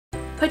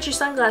Put your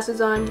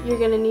sunglasses on, you're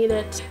gonna need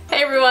it.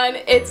 Hey everyone,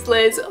 it's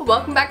Liz.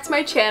 Welcome back to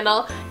my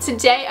channel.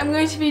 Today I'm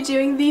going to be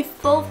doing the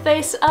full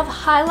face of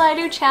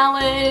highlighter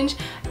challenge.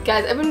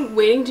 Guys, I've been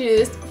waiting to do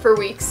this for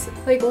weeks,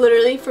 like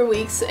literally for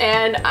weeks,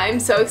 and I'm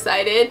so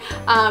excited.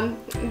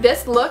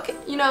 This look,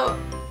 you know,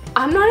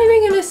 I'm not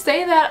even gonna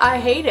say that I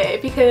hate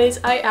it because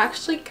I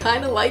actually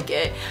kind of like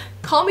it.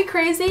 Call me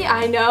crazy,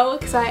 I know,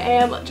 because I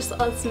am just a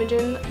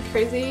smidgen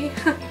crazy.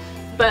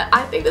 But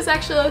I think this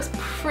actually looks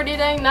pretty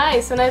dang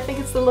nice, and I think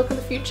it's the look of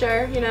the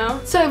future, you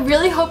know? So I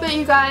really hope that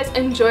you guys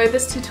enjoyed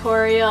this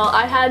tutorial.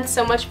 I had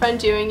so much fun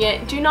doing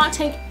it. Do not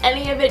take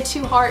any of it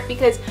to heart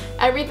because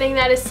everything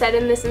that is said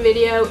in this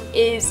video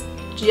is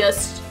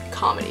just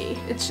comedy.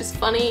 It's just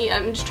funny.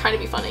 I'm just trying to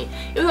be funny.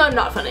 Even though I'm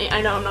not funny.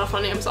 I know I'm not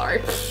funny. I'm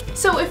sorry.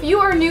 So if you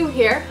are new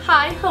here,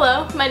 hi,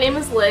 hello, my name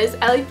is Liz.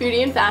 I like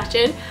beauty and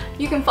fashion.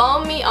 You can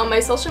follow me on my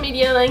social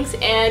media links,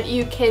 and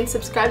you can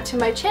subscribe to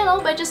my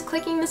channel by just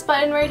clicking this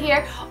button right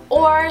here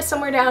or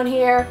somewhere down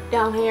here,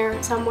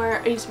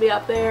 somewhere. It used to be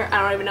up there.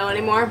 I don't even know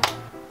anymore.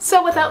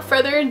 So without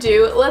further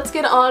ado, let's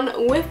get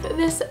on with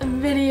this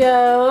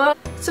video.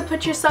 So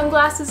put your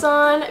sunglasses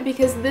on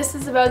because this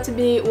is about to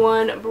be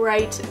one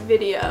bright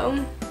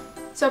video.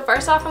 So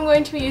first off, I'm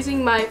going to be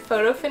using my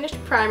Photo Finish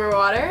Primer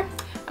Water.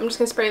 I'm just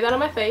going to spray that on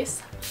my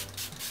face.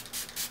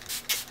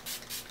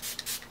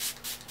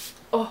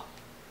 Oh,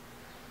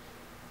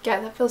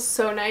 yeah, that feels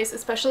so nice,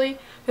 especially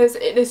because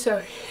it is so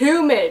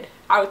humid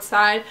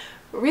outside.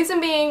 Reason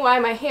being why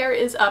my hair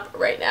is up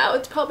right now.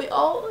 It's probably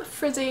all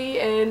frizzy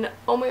and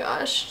oh my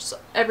gosh, just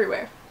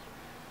everywhere.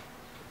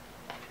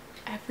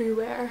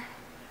 Everywhere.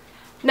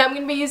 Now I'm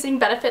going to be using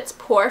Benefit's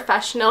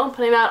Porefessional,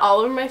 putting that all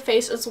over my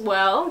face as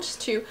well,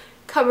 just to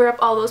cover up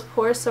all those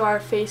pores so our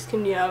face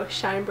can, you know,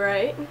 shine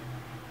bright.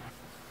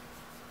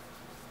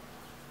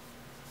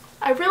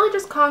 I really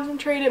just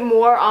concentrated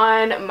more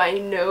on my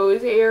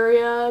nose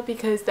area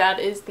because that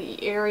is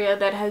the area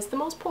that has the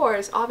most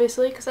pores,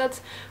 obviously, because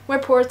that's where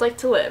pores like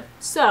to live.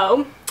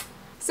 So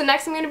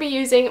next I'm going to be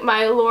using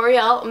my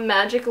L'Oreal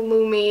Magic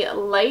Lumi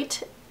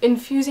Light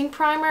Infusing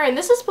Primer, and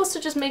this is supposed to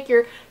just make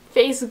your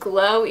face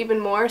glow even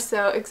more,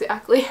 so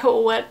exactly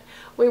what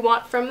we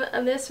want from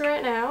this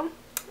right now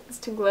is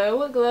to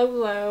glow, glow,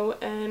 glow,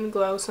 and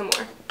glow some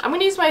more. I'm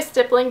going to use my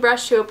stippling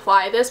brush to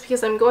apply this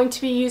because I'm going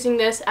to be using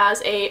this as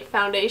a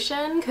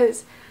foundation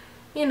because,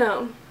 you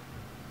know,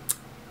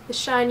 the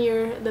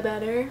shinier the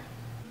better.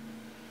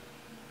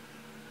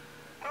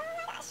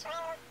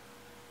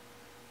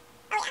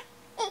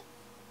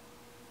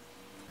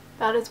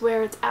 That is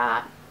where it's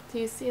at. Do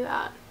you see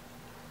that?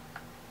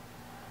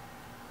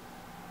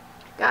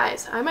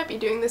 Guys, I might be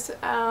doing this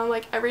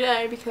like every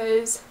day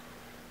because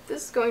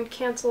this is going to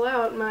cancel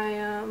out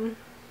my,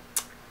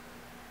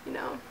 you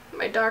know,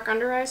 my dark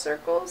under eye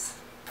circles.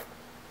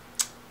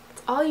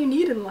 It's all you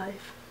need in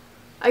life.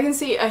 I can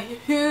see a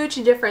huge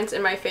difference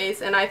in my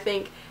face, and I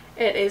think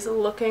it is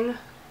looking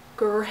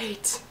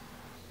great.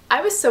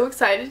 I was so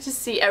excited to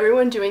see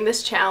everyone doing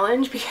this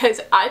challenge because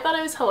I thought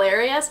it was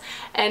hilarious,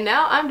 and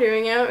now I'm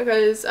doing it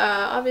because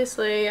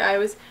obviously I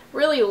was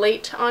really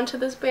late onto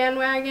this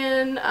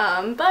bandwagon,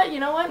 but you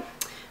know what?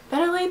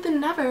 Better late than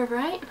never,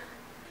 right?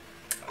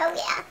 Oh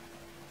yeah.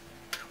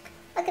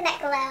 Look at that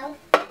glow.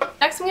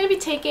 Next I'm going to be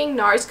taking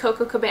NARS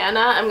Coco Cabana.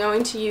 I'm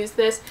going to use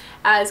this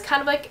as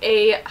kind of like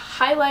a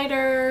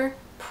highlighter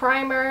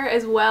primer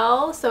as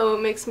well, so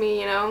it makes me,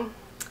 you know,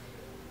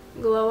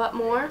 glow up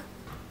more.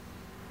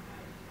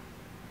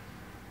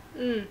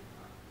 Oh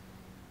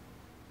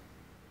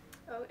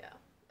yeah.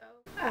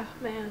 Oh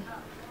man.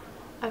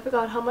 I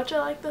forgot how much I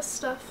like this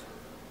stuff.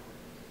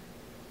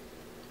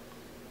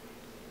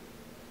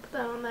 Put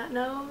that on that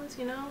nose,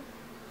 you know.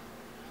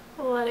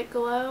 Let it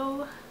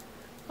glow.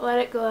 Let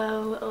it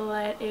glow.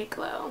 Let it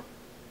glow.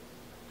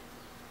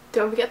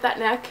 Don't forget that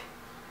neck.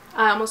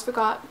 I almost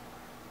forgot.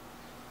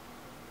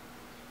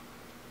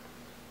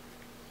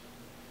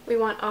 We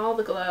want all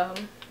the glow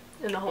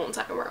in the whole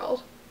entire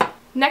world.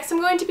 Next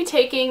I'm going to be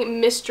taking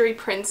Mystery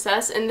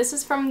Princess, and this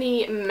is from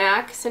the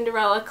MAC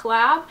Cinderella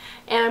collab,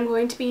 and I'm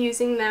going to be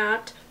using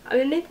that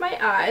underneath my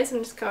eyes.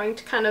 I'm just going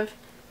to kind of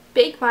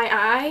bake my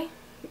eye.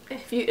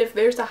 If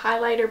there's a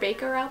highlighter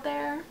baker out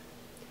there,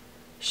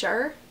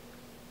 sure.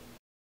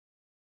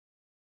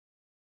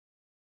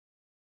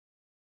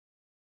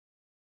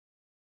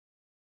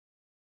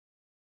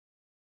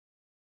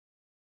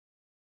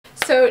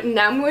 So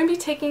now I'm going to be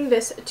taking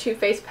this Too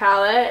Faced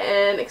palette,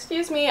 and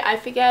excuse me, I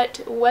forget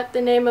what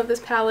the name of this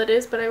palette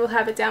is, but I will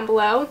have it down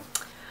below.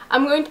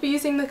 I'm going to be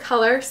using the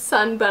color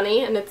Sun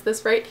Bunny, and it's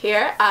this right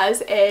here,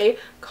 as a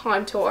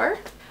contour.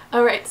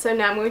 Alright, so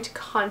now I'm going to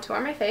contour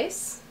my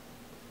face.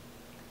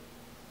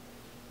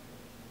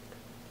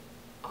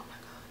 Oh my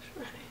gosh,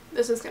 ready.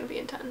 This is going to be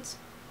intense.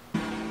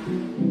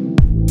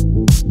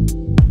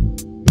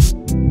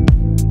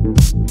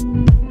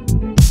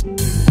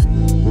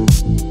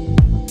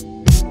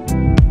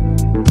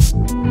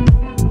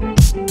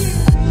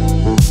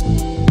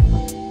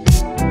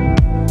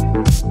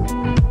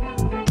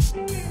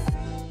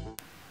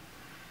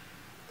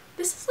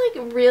 This is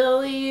like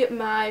really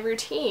my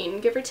routine,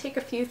 give or take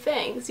a few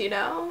things, you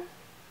know?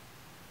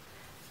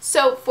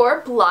 So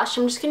for blush,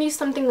 I'm just going to use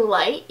something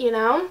light, you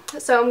know?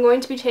 So I'm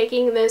going to be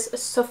taking this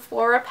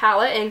Sephora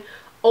palette in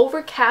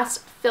Overcast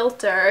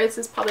Filter. This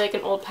is probably like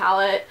an old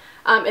palette.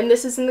 And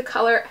this is in the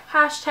color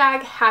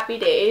 #Happy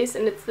Days,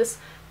 and it's this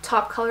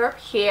top color up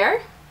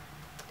here.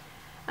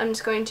 I'm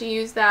just going to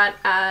use that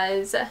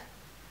as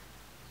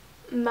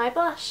my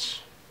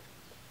blush.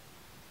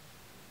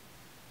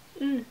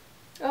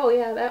 Oh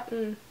yeah, that.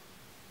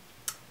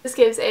 This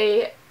gives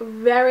a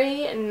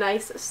very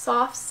nice,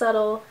 soft,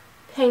 subtle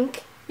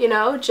pink, you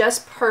know,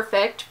 just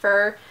perfect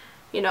for,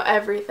 you know,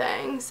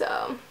 everything,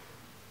 so.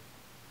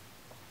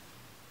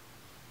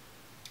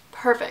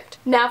 Perfect.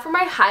 Now for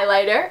my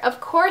highlighter.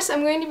 Of course,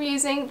 I'm going to be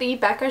using the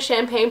Becca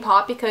Champagne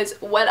Pop because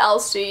what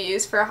else do you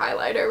use for a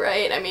highlighter,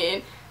 right? I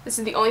mean, this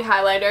is the only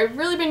highlighter I've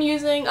really been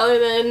using other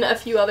than a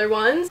few other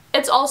ones.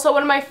 It's also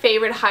one of my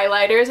favorite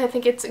highlighters. I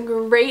think it's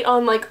great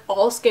on like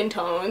all skin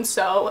tones,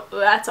 so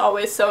that's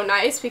always so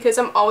nice because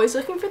I'm always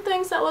looking for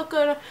things that look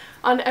good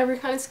on every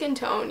kind of skin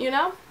tone, you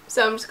know?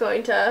 So I'm just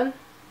going to...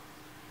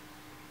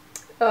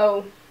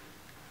 Oh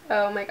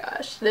my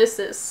gosh, this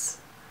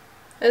is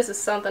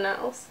something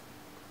else.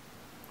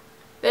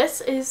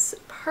 This is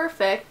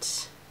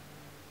perfect.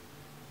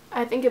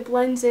 I think it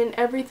blends in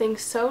everything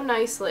so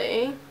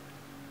nicely.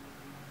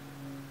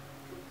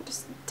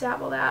 Just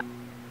dabble that.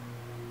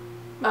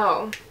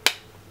 Oh,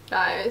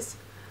 guys,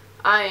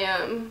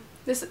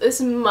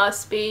 this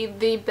must be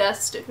the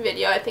best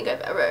video I think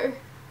I've ever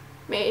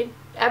made,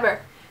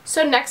 ever.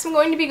 So next I'm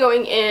going to be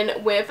going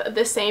in with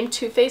the same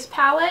Too Faced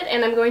palette,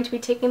 and I'm going to be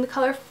taking the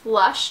color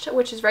Flushed,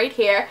 which is right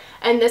here,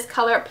 and this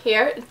color up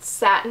here, it's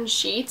Satin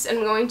Sheets, and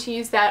I'm going to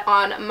use that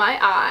on my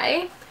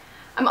eye.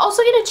 I'm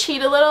also going to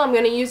cheat a little. I'm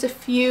going to use a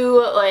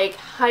few like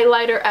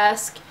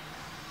highlighter-esque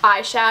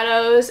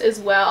eyeshadows as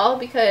well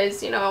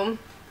because, you know,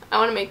 I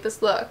want to make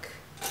this look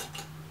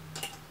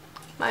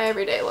my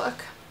everyday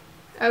look.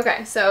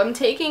 Okay, so I'm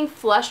taking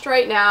Flushed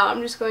right now.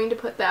 I'm just going to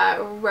put that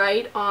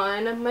right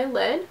on my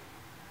lid.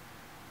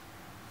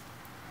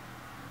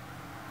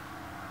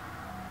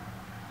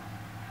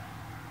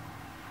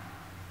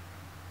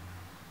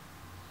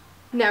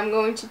 Now I'm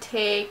going to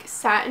take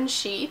Satin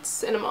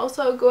Sheets, and I'm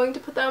also going to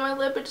put that on my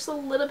lid, but just a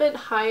little bit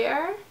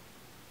higher.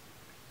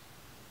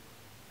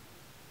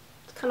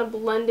 Just kind of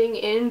blending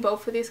in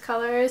both of these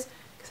colors,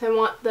 because I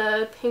want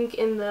the pink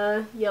and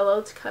the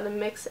yellow to kind of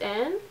mix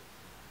in.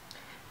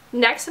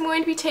 Next I'm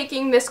going to be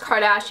taking this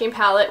Kardashian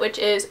palette, which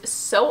is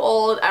so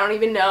old. I don't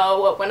even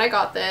know when I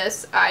got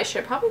this. I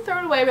should probably throw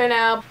it away by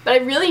now, but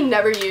I really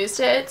never used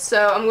it,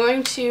 so I'm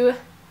going to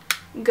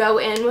go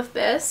in with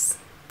this.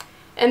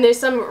 And there's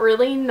some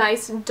really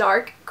nice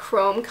dark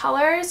chrome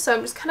colors, so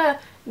I'm just kind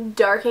of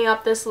darkening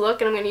up this look,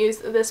 and I'm going to use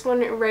this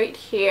one right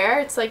here.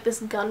 It's like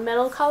this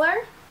gunmetal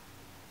color.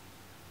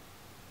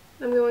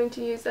 I'm going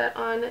to use that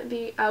on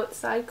the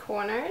outside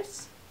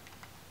corners,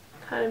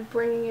 kind of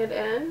bringing it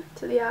in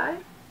to the eye.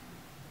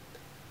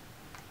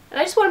 And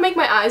I just want to make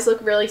my eyes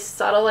look really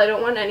subtle. I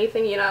don't want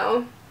anything, you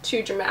know,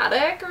 too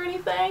dramatic or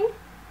anything.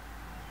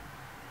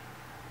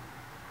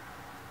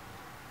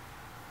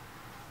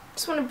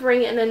 Just want to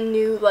bring in a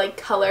new like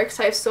color because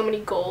I have so many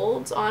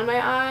golds on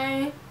my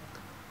eye.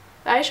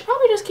 I should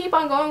probably just keep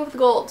on going with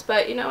golds,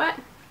 but you know what?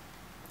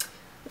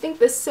 I think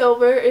this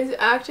silver is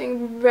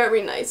acting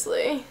very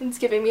nicely. It's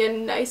giving me a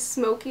nice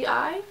smoky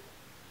eye.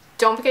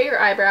 Don't forget your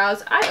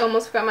eyebrows. I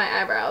almost forgot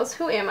my eyebrows.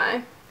 Who am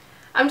I?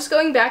 I'm just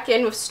going back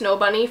in with Snow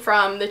Bunny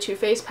from the Too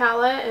Faced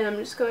palette, and I'm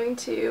just going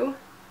to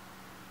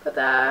put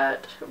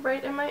that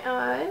right in my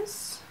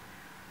eyes.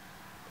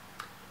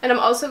 And I'm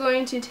also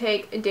going to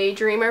take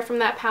Daydreamer from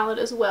that palette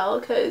as well,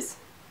 because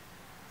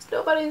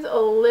Snow Bunny's a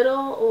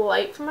little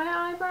light for my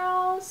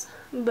eyebrows,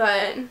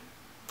 but you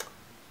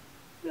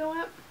know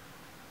what?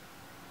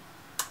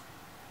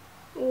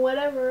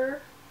 Whatever.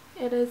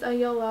 It is a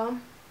YOLO.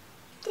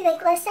 Do you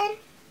like listen?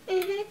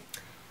 Mm-hmm.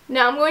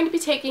 Now I'm going to be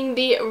taking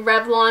the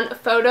Revlon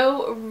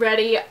Photo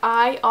Ready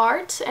Eye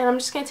Art, and I'm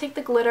just going to take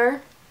the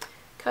glitter,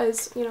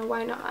 because, you know,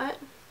 why not?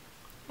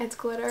 It's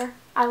glitter.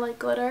 I like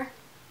glitter.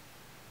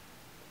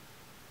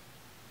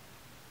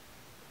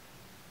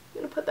 I'm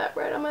going to put that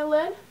right on my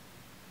lid.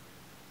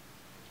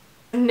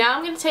 Now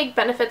I'm going to take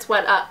Benefit's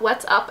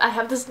What's Up. I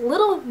have this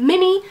little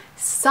mini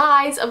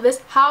size of this.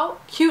 How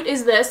cute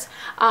is this?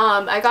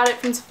 I got it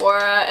from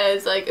Sephora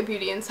as like a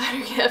Beauty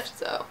Insider gift,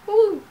 so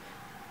woo.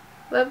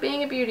 Love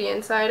being a Beauty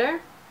Insider.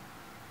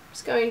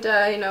 Just going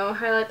to, you know,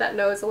 highlight that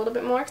nose a little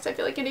bit more because I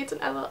feel like it needs a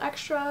little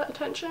extra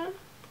attention.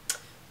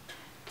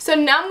 So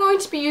now I'm going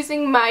to be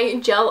using my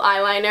gel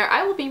eyeliner.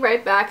 I will be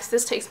right back because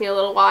this takes me a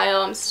little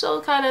while. I'm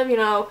still kind of, you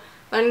know,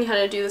 learning how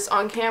to do this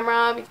on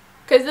camera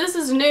because this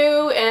is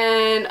new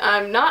and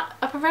I'm not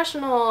a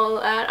professional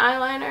at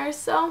eyeliner,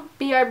 so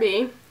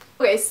BRB.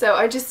 Okay, so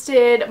I just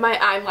did my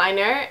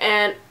eyeliner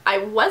and I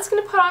was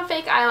going to put on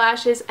fake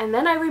eyelashes and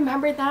then I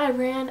remembered that I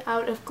ran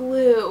out of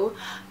glue.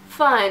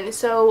 Fun.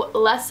 So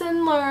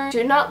lesson learned,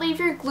 do not leave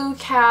your glue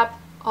cap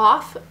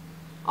off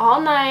all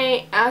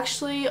night,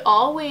 actually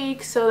all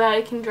week, so that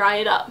I can dry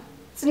it up.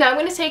 So now I'm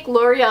going to take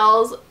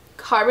L'Oreal's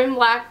Carbon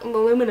Black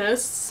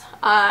Voluminous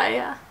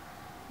Eye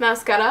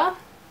Mascara.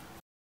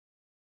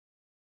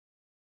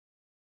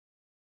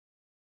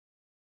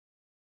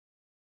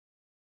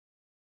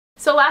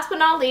 So last but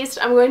not least,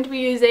 I'm going to be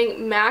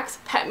using MAC's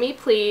Pet Me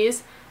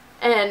Please,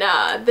 and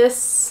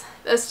this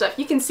stuff,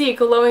 you can see it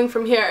glowing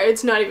from here.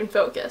 It's not even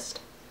focused.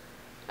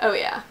 Oh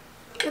yeah,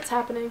 it's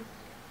happening.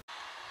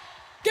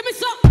 Give me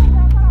some!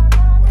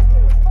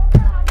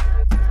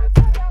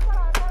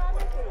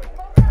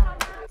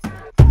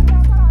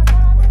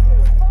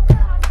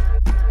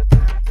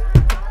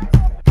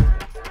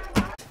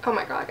 Oh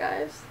my god,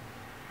 guys.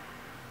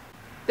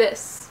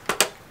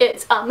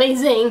 It's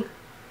amazing!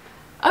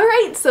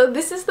 Alright, so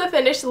this is the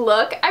finished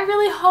look. I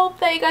really hope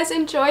that you guys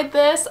enjoyed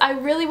this. I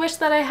really wish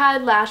that I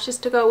had lashes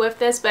to go with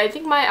this, but I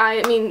think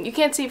I mean, you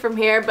can't see from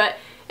here, but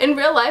in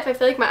real life, I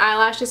feel like my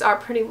eyelashes are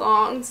pretty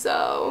long,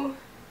 so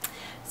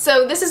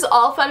this is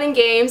all fun and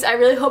games. I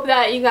really hope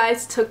that you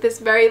guys took this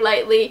very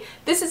lightly.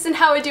 This isn't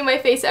how I do my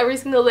face every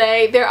single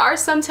day. There are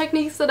some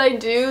techniques that I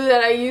do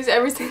that I use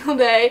every single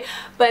day,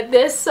 but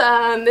this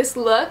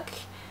look,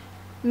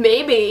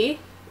 maybe,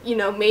 you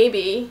know,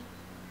 maybe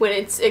when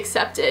it's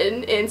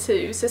accepted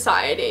into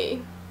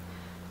society,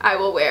 I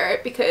will wear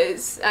it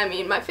because, I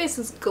mean, my face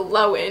is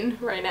glowing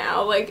right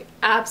now, like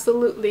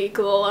absolutely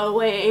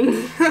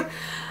glowing.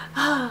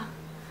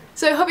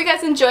 So I hope you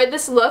guys enjoyed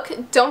this look.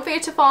 Don't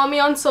forget to follow me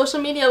on social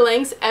media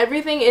links.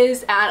 Everything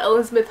is at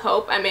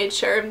ElizzabethHope. I made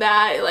sure of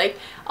that. Like,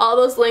 all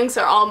those links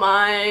are all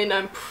mine.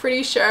 I'm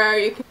pretty sure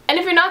you can. And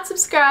if you're not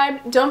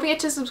subscribed, don't forget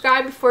to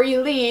subscribe before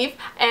you leave.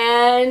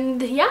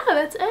 And yeah,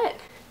 that's it.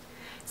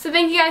 So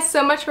thank you guys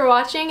so much for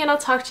watching, and I'll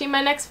talk to you in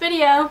my next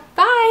video.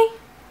 Bye!